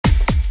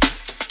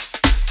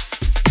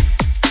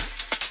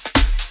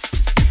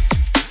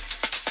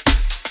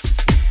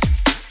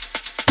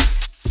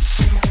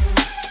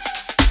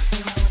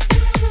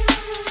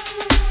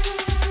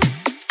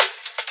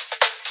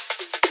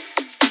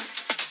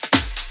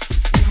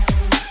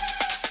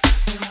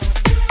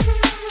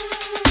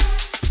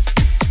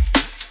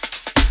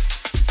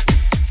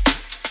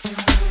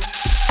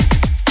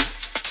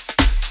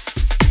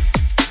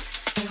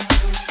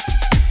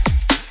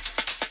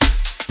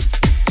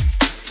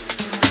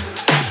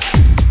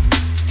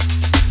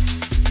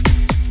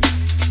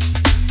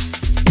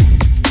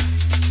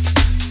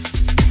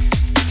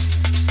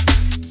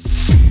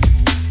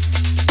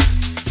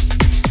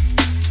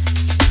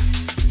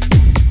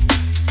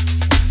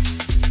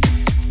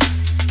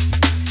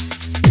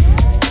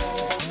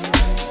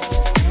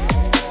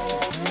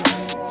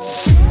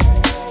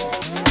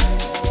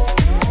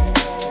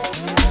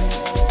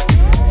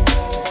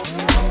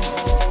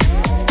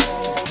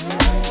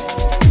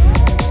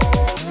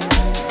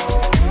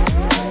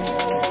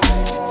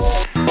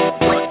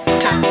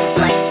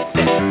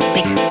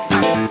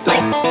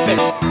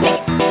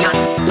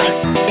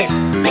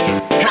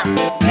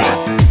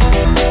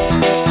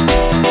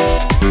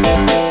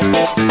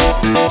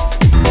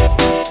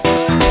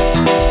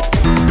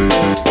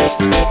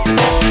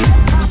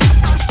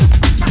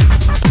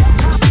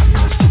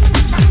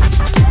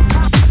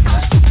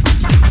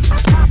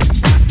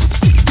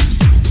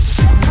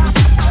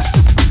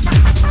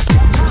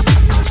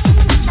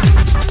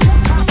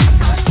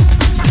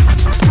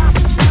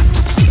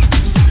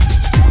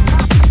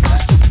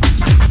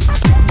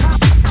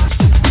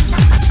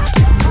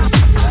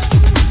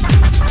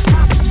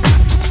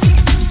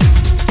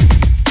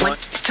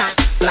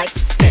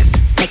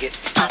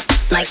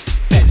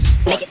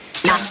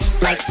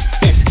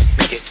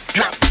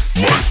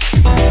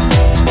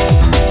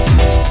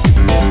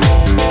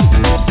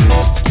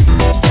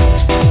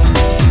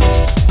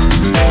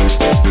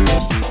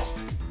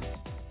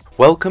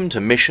Welcome to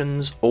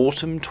Mission's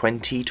Autumn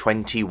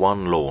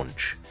 2021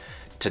 launch.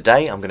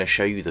 Today I'm going to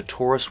show you the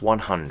Torus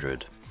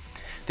 100.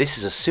 This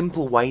is a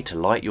simple way to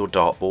light your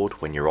dartboard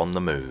when you're on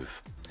the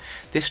move.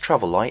 This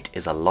travel light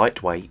is a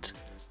lightweight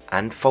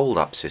and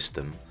fold-up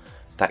system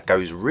that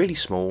goes really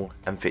small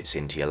and fits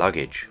into your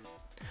luggage.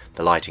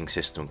 The lighting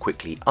system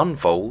quickly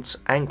unfolds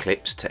and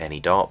clips to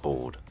any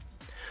dartboard.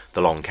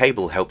 The long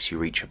cable helps you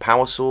reach a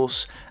power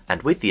source,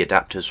 and with the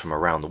adapters from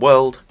around the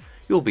world,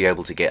 you'll be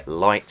able to get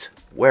light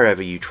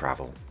wherever you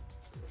travel.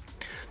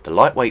 The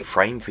lightweight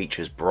frame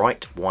features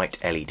bright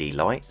white LED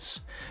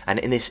lights, and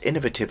in this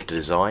innovative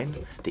design,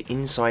 the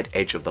inside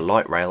edge of the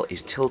light rail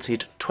is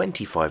tilted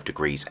 25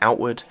 degrees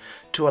outward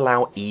to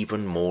allow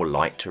even more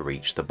light to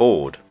reach the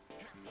board.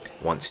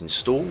 Once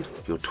installed,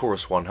 your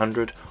Torus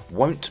 100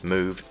 won't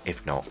move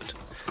if knocked.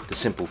 The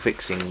simple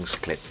fixings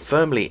clip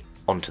firmly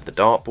onto the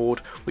dartboard,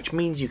 which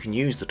means you can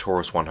use the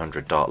Torus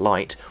 100 dart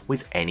light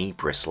with any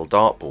bristle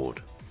dartboard,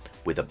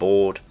 with a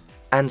board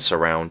and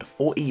surround,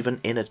 or even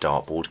in a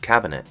dartboard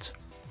cabinet.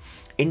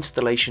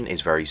 Installation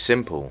is very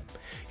simple.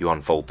 You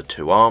unfold the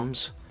two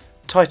arms,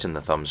 tighten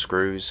the thumb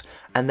screws,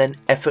 and then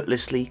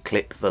effortlessly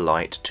clip the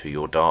light to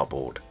your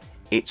dartboard.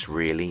 It's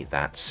really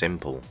that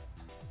simple.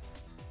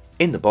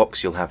 In the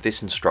box you'll have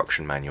this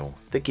instruction manual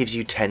that gives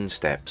you 10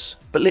 steps,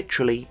 but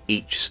literally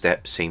each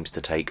step seems to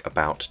take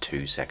about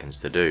 2 seconds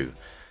to do,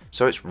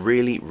 so it's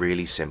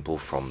really simple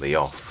from the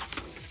off.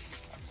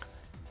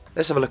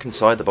 Let's have a look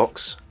inside the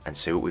box and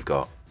see what we've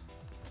got.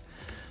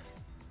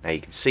 Now you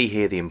can see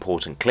here the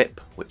important clip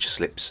which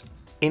slips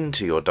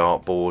into your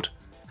dartboard,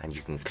 and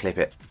you can clip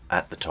it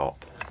at the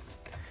top.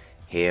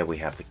 Here we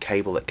have the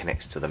cable that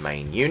connects to the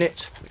main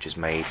unit, which is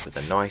made with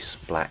a nice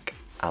black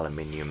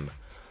aluminium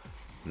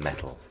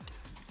metal.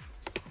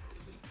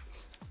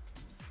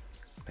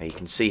 Now you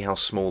can see how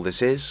small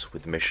this is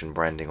with the Mission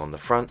branding on the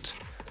front,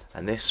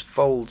 and this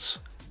folds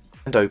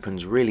and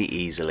opens really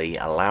easily,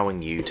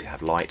 allowing you to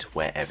have light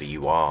wherever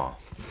you are.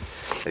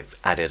 They've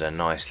added a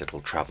nice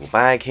little travel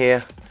bag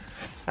here.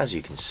 As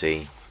you can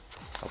see,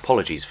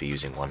 apologies for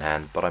using one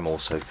hand, but I'm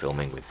also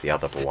filming with the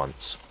other for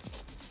once.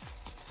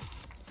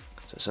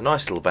 So it's a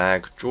nice little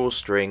bag,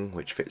 drawstring,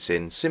 which fits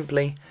in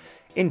simply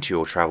into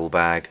your travel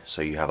bag,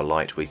 so you have a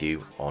light with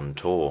you on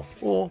tour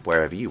or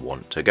wherever you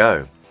want to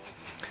go.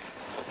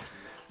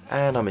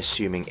 And I'm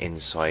assuming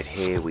inside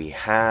here we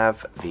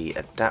have the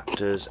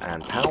adapters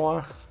and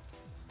power.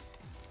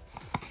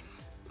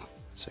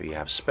 So you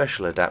have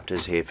special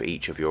adapters here for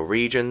each of your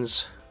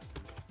regions.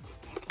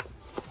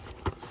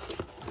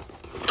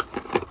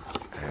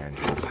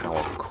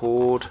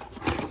 Cord,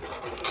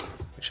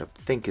 which I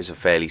think is a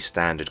fairly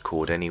standard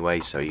cord anyway,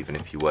 so even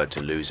if you were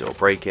to lose it or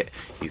break it,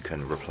 you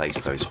can replace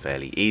those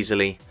fairly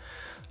easily.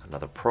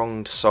 Another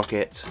pronged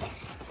socket,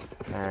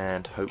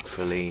 and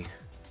hopefully,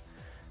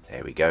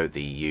 there we go,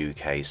 the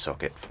UK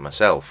socket for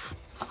myself.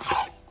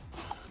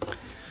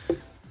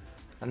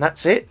 And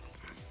that's it.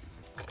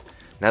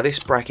 Now this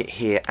bracket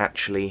here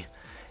actually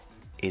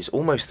is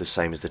almost the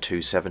same as the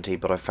 270,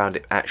 but I found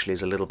it actually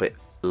is a little bit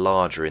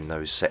larger in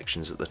those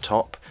sections at the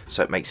top,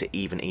 so it makes it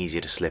even easier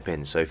to slip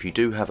in. So if you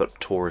do have a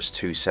Torus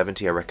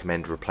 270, I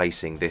recommend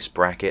replacing this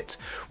bracket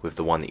with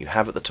the one that you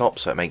have at the top,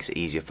 so it makes it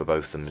easier for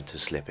both of them to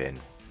slip in.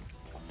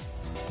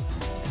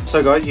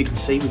 So guys, you can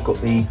see we've got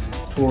the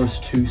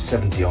Torus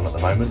 270 on at the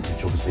moment,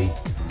 which obviously you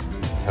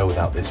can tell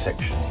without this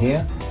section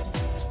here.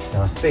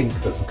 Now I think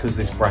that because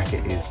this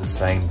bracket is the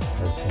same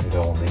as here we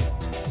go on the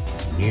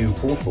new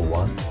portable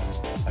one,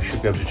 I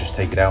should be able to just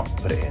take it out and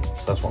put it in.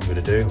 So that's what I'm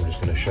going to do. I'm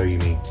just going to show you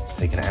me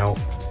taking it out.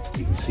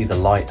 You can see the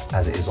light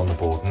as it is on the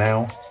board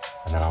now,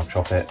 and then I'll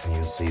chop it and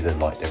you'll see the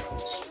light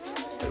difference,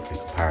 hopefully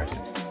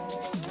comparative.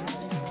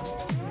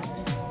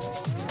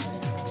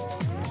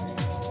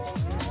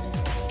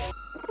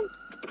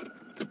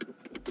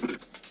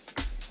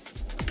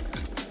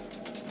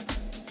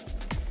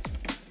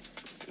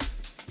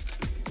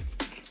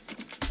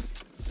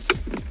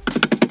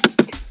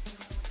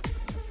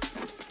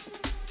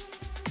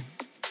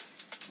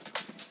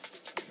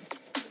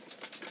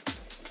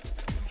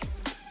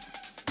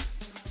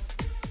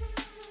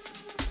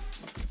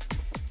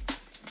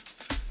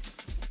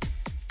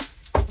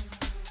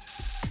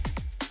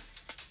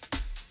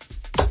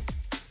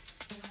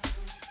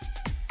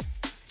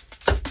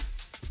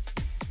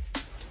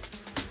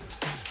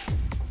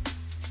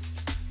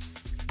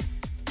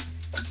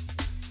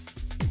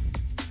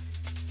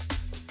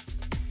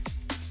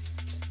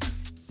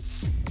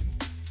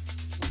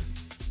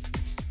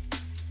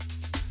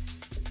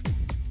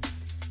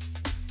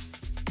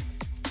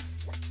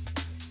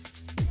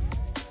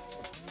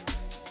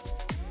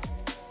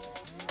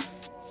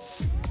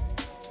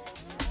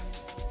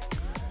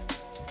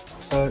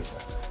 So it's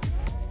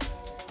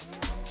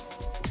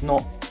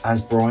not as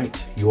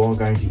bright. You are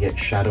going to get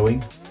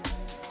shadowing,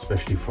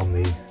 especially from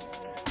the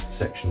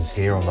sections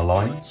here on the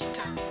lines.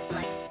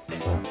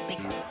 But I'm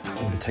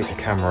going to take the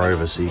camera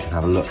over so you can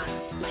have a look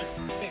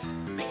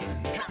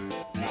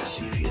and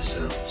see for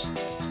yourselves.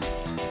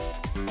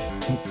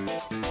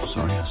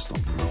 Sorry, I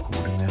stopped the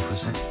recording there for a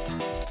second.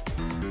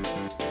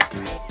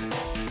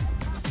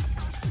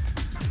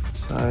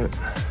 So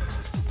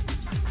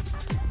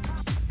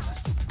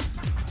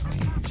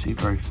you can see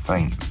very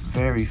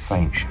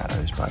faint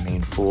shadows, but I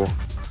mean for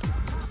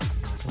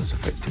was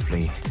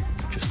effectively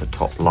just a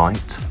top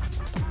light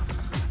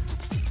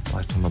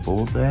on the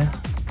board there.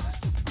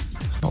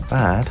 It's not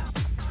bad.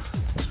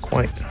 It's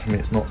quite, I mean,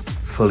 it's not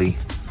fully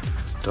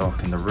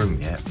dark in the room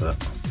yet, but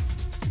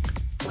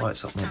it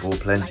lights up my board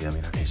plenty. I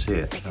mean, I can see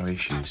it, no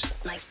issues.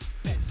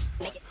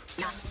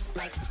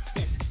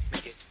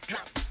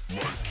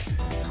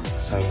 The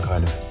same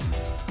kind of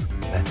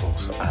metal,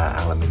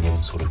 aluminium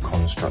sort of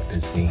construct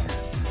as the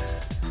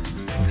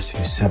Torus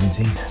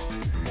 270.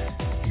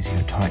 Gives you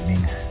a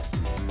tightening.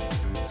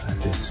 So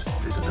if this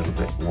is a little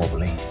bit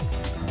wobbly,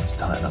 let's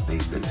tighten up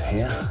these bits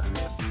here.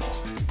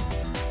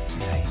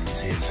 Yeah, you can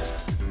see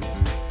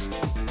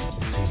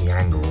the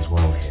angle as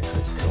well here, so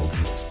it's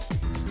tilted.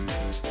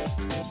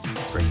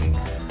 Bringing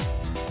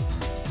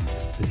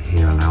it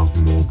here allows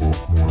more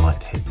light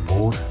to hit the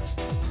board.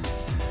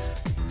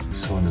 You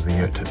saw in the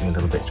video it took me a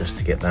little bit just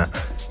to get that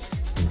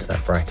into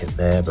that bracket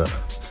there, but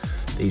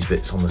these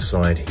bits on the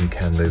side you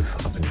can move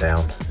up and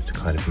down to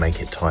kind of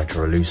make it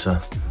tighter or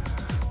looser.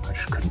 I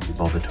just couldn't be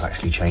bothered to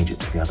actually change it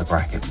to the other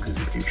bracket because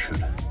it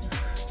should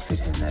fit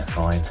in there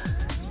fine.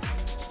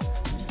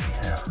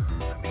 Yeah,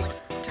 I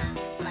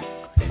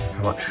mean,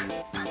 how much?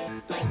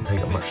 Doesn't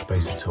take up much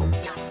space at all. And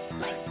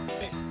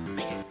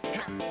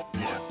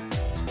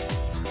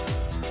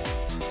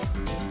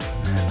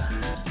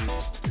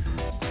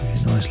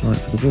a nice light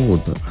for the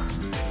board, but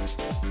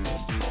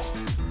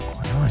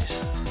quite nice.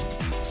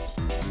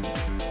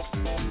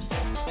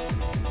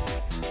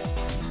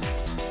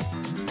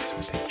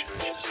 Some pictures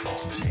just so you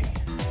can see.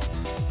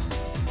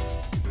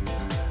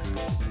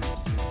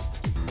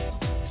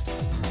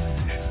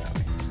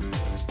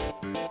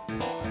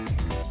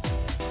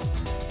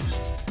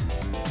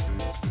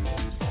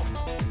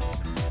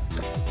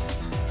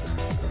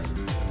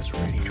 Let's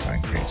really try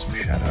and create some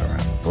shadow around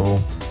the ball.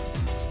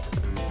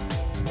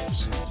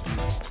 Oops.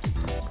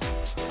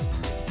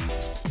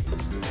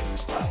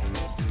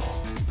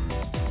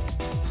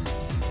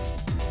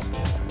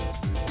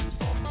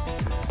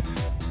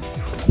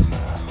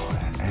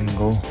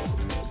 Angle. Might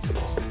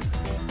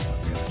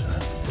be able to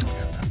get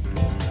that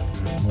ball a little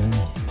bit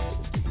more.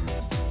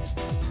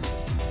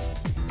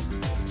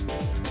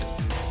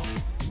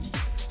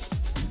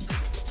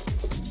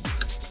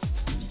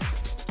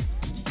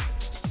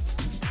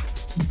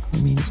 I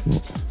mean, it's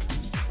not.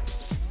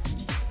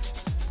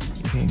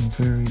 You're getting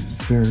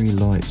very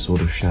light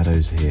sort of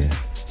shadows here.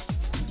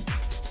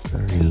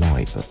 Very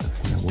light, but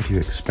you know, what do you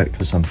expect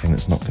for something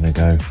that's not going to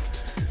go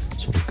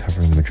sort of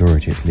covering the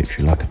majority? It's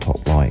literally like a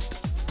top light.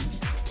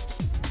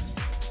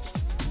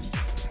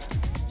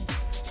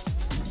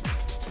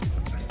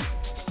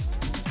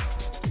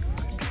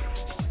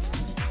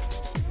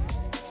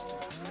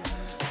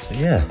 So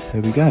yeah,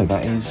 there we go.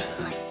 That is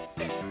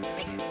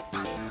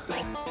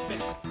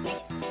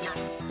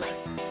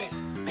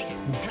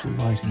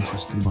portable lighting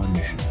system by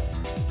Mission.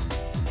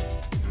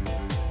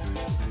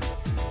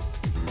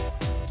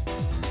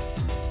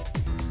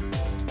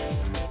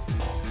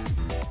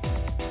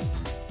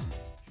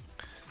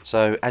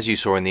 So as you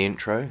saw in the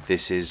intro,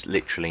 this is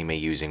literally me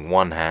using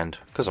one hand,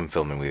 because I'm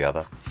filming with the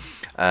other,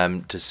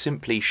 to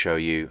simply show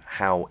you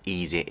how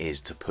easy it is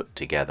to put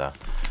together.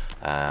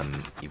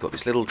 You've got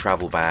this little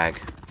travel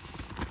bag.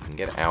 I can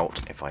get it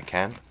out if I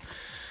can,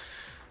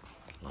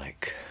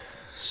 like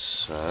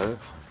so.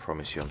 I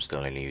promise you I'm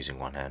still only using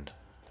one hand.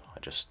 I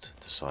just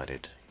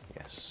decided,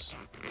 yes,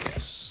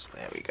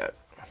 there we go.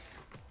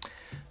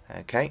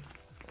 Okay,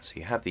 so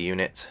you have the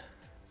unit.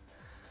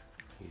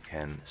 You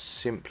can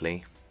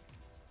simply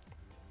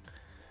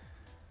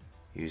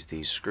use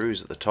these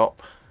screws at the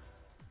top.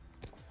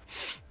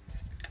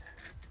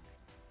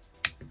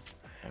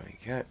 There we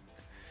go.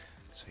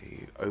 So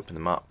you open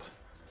them up.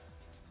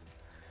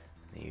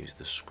 And use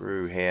the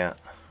screw here.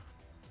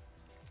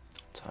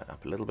 Tighten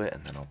up a little bit,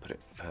 and then I'll put it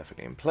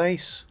perfectly in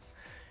place.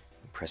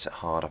 Press it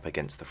hard up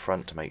against the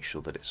front to make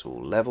sure that it's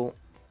all level.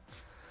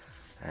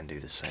 And do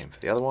the same for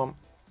the other one.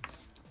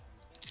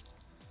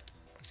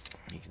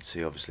 You can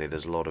see obviously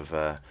there's a lot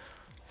of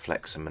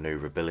flex and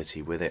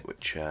maneuverability with it,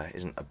 which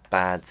isn't a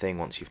bad thing.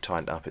 Once you've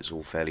tightened up, it's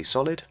all fairly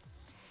solid.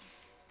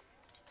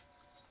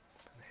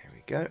 There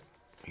we go,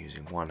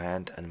 using one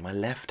hand and my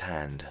left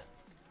hand.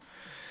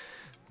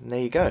 And there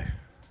you go,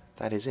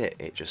 that is it.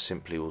 It just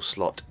simply will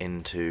slot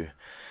into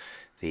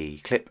the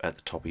clip at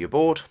the top of your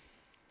board,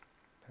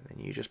 and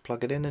then you just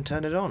plug it in and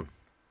turn it on.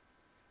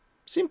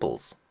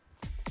 Simples.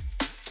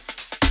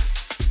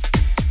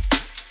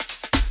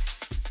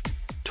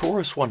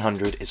 Torus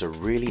 100 is a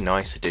really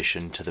nice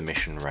addition to the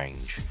Mission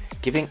range,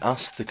 giving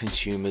us the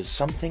consumers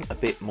something a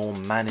bit more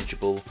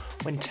manageable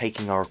when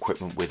taking our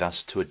equipment with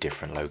us to a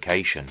different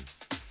location.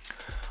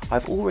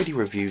 I've already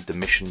reviewed the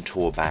Mission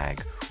Tour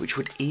bag, which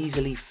would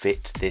easily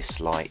fit this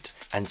light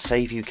and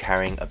save you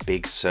carrying a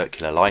big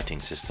circular lighting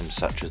system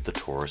such as the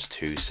Torus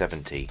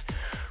 270,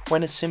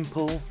 when a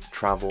simple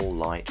travel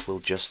light will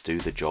just do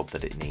the job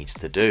that it needs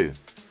to do.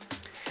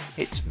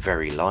 It's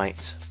very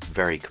light,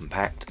 very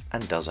compact,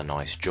 and does a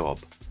nice job.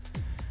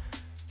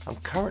 I'm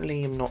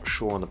currently not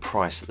sure on the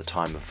price at the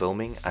time of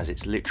filming, as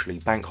it's literally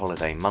Bank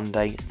Holiday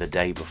Monday, the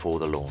day before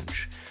the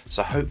launch.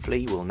 So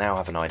hopefully we'll now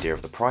have an idea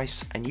of the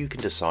price and you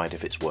can decide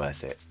if it's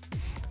worth it.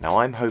 Now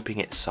I'm hoping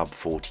it's sub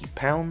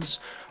 £40,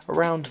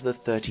 around the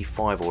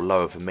 35 or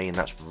lower for me, and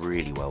that's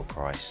really well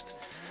priced.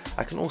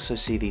 I can also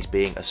see these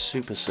being a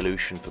super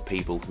solution for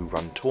people who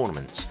run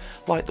tournaments,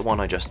 like the one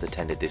I just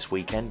attended this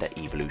weekend at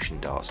Evolution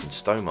Darts in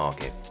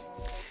Stowmarket.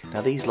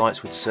 Now these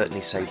lights would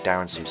certainly save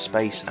Darren some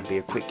space and be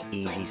a quick,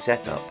 easy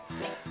setup,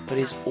 but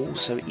it's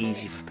also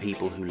easy for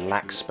people who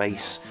lack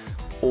space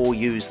or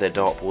use their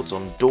dartboards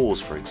on doors,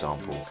 for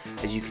example,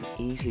 as you can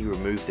easily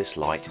remove this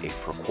light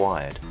if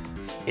required.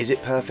 Is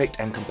it perfect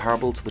and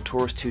comparable to the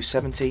Torus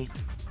 270?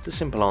 The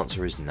simple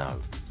answer is no,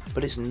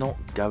 but it's not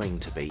going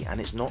to be, and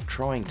it's not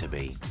trying to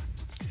be.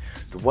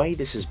 The way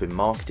this has been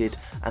marketed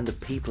and the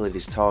people it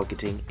is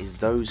targeting is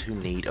those who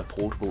need a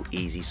portable,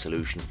 easy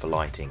solution for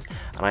lighting,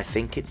 and I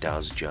think it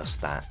does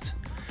just that.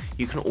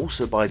 You can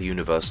also buy the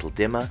universal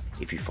dimmer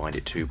if you find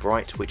it too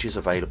bright, which is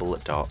available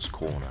at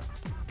DartsCorner.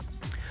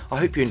 I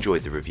hope you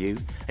enjoyed the review,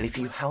 and if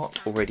you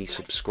haven't already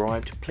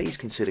subscribed, please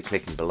consider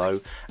clicking below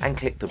and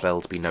click the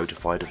bell to be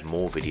notified of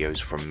more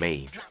videos from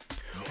me.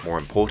 More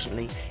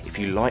importantly, if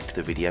you liked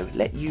the video,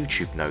 let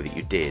YouTube know that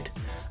you did,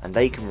 and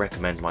they can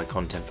recommend my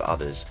content for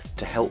others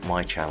to help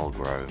my channel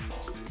grow.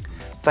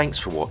 Thanks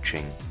for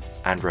watching,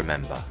 and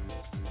remember,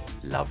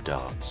 love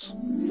darts.